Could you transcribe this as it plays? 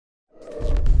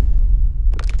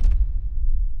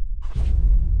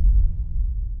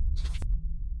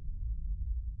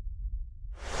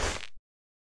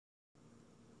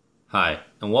Hi,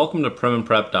 and welcome to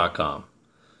PrimandPrep.com.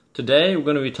 Today we're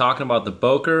going to be talking about the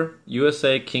Boker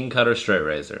USA King Cutter Straight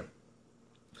Razor.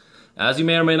 As you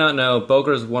may or may not know,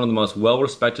 Boker is one of the most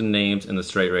well-respected names in the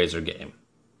straight razor game.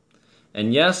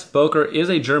 And yes, Boker is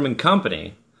a German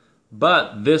company,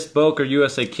 but this Boker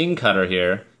USA King Cutter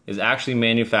here is actually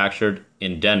manufactured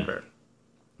in Denver.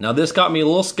 Now this got me a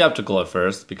little skeptical at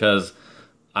first because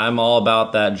I'm all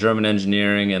about that German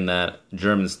engineering and that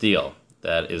German steel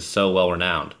that is so well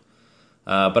renowned.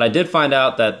 But I did find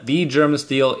out that the German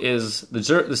steel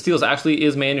the steel actually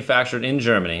is manufactured in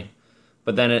Germany,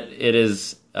 but then it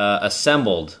is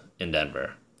assembled in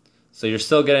Denver. So you're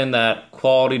still getting that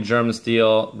quality German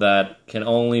steel that can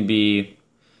only be,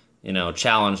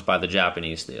 challenged by the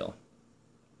Japanese steel.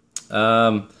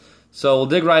 So we'll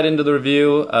dig right into the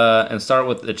review and start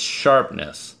with its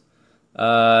sharpness.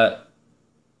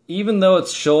 Even though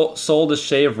it's sold as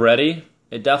shave ready,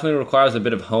 it definitely requires a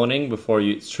bit of honing before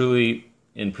it's truly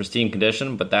in pristine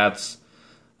condition, but that's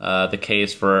the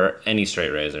case for any straight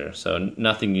razor, so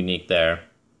nothing unique there.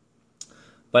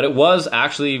 But it was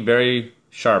actually very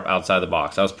sharp outside the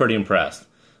box. I was pretty impressed.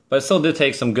 But it still did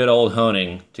take some good old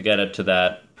honing to get it to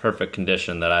that perfect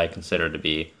condition that I consider to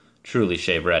be truly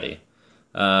shave ready.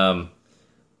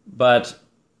 But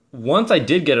once I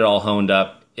did get it all honed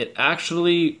up, it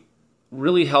actually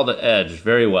really held the edge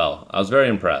very well. I was very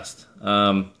impressed.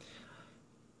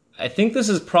 I think this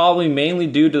is probably mainly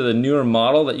due to the newer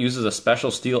model that uses a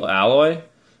special steel alloy.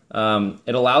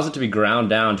 It allows it to be ground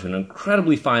down to an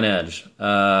incredibly fine edge,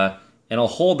 and it'll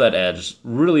hold that edge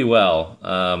really well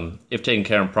if taken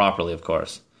care of properly, of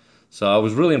course. So I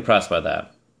was really impressed by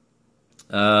that.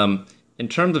 In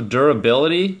terms of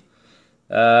durability,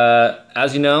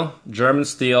 as you know, German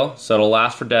steel, so it'll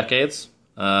last for decades,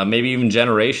 maybe even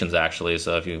generations actually.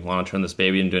 So if you want to turn this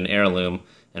baby into an heirloom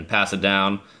and pass it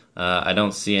down, I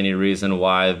don't see any reason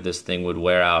why this thing would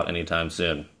wear out anytime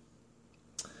soon.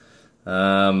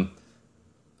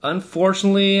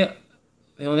 Unfortunately,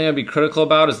 the only thing I'd be critical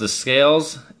about is the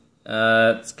scales.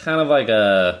 It's kind of like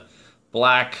a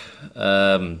black,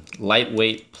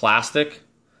 lightweight plastic.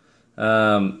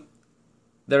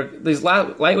 These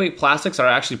lightweight plastics are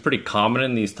actually pretty common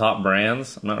in these top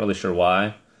brands. I'm not really sure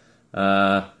why.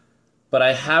 But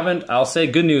I'll say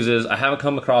good news is I haven't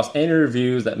come across any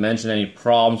reviews that mention any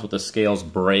problems with the scales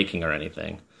breaking or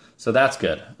anything. So that's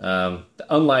good.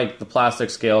 Unlike the plastic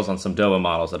scales on some Doba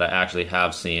models that I actually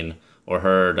have seen or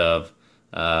heard of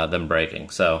them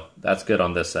breaking. So that's good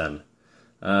on this end.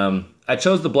 I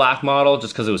chose the black model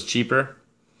just because it was cheaper.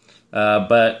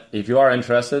 But if you are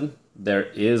interested, there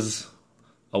is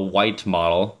a white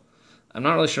model. I'm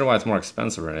not really sure why it's more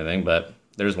expensive or anything, but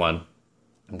there's one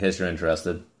in case you're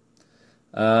interested.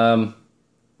 Now,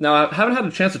 I haven't had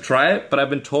a chance to try it, but I've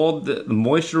been told that the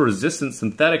moisture-resistant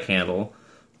synthetic handle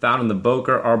found in the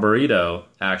Boker Arboreto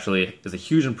actually is a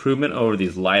huge improvement over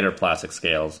these lighter plastic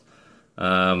scales.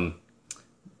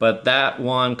 But that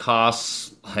one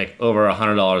costs like over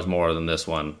 $100 more than this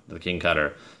one, the King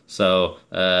Cutter. So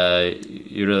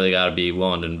you really got to be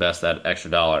willing to invest that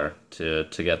extra dollar to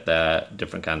get that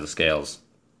different kinds of scales.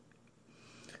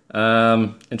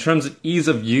 In terms of ease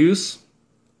of use,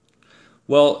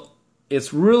 well,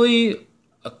 it's really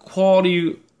a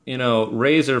quality,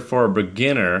 razor for a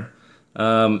beginner.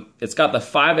 It's got the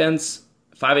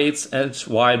 5/8 inch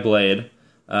wide blade,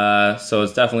 so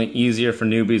it's definitely easier for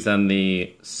newbies than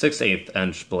the 6/8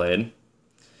 inch blade.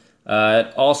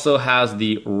 It also has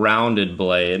the rounded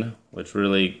blade, which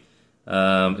really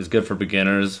is good for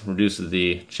beginners, reduces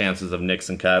the chances of nicks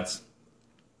and cuts,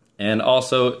 and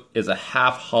also is a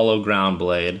half hollow ground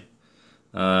blade.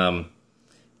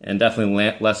 And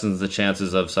definitely lessens the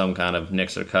chances of some kind of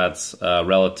nicks or cuts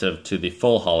relative to the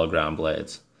full hollow ground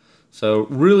blades. So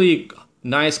really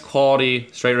nice quality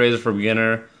straight razor for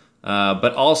beginner,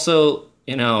 but also,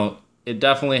 it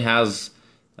definitely has,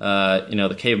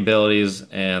 the capabilities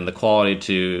and the quality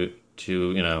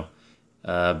to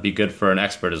be good for an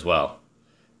expert as well.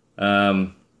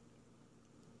 The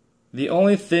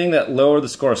only thing that lowered the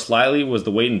score slightly was the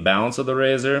weight and balance of the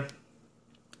razor.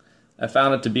 I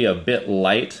found it to be a bit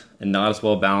light and not as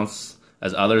well balanced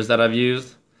as others that I've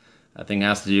used. I think it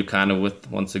has to do kind of with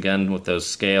those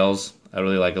scales. I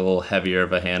really like a little heavier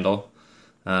of a handle.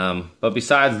 But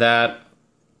besides that,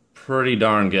 pretty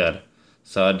darn good.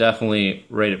 So I definitely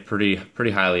rate it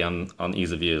pretty highly on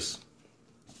ease of use.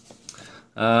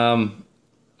 I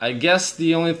guess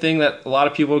the only thing that a lot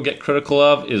of people get critical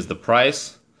of is the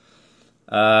price.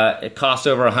 It costs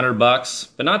over $100,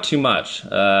 but not too much.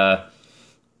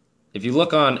 If you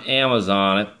look on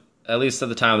Amazon, at least at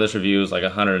the time of this review, it was like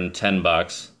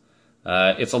 $110.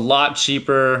 It's a lot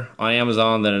cheaper on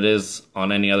Amazon than it is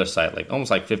on any other site, like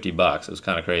almost like $50. It was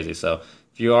kind of crazy. So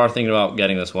if you are thinking about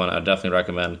getting this one, I definitely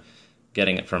recommend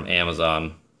getting it from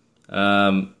Amazon.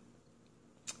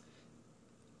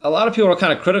 A lot of people are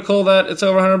kind of critical that it's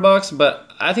over $100,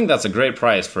 but I think that's a great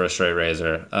price for a straight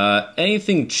razor.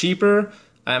 Anything cheaper,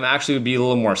 I'm actually would be a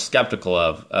little more skeptical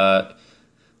of.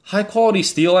 High quality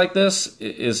steel like this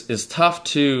is tough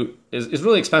to is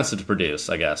really expensive to produce,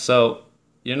 I guess. So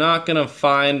you're not gonna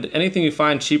find anything you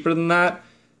find cheaper than that.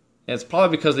 It's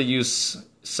probably because they use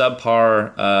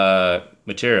subpar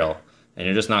material, and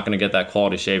you're just not gonna get that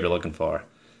quality shave you're looking for.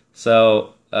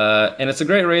 So and it's a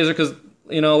great razor because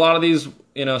a lot of these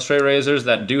straight razors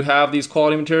that do have these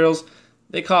quality materials,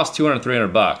 they cost $200,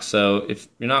 $300. So if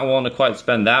you're not willing to quite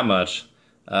spend that much,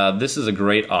 this is a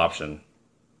great option.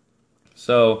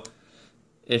 So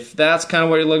if that's kind of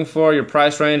what you're looking for, your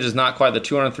price range is not quite the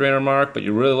 $200, $300 mark, but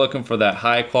you're really looking for that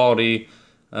high quality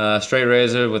straight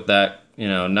razor with that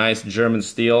nice German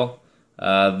steel,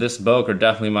 this Boker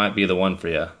definitely might be the one for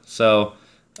you. So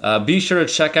be sure to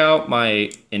check out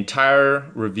my entire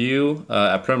review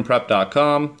at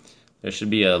PrimandPrep.com. There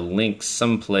should be a link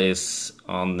someplace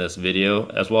on this video,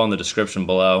 as well in the description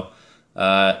below.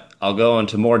 I'll go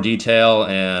into more detail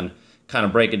and kind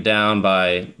of break it down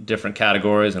by different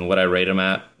categories and what I rate them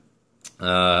at.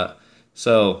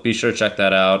 So be sure to check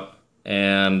that out.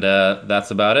 And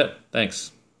that's about it.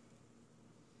 Thanks.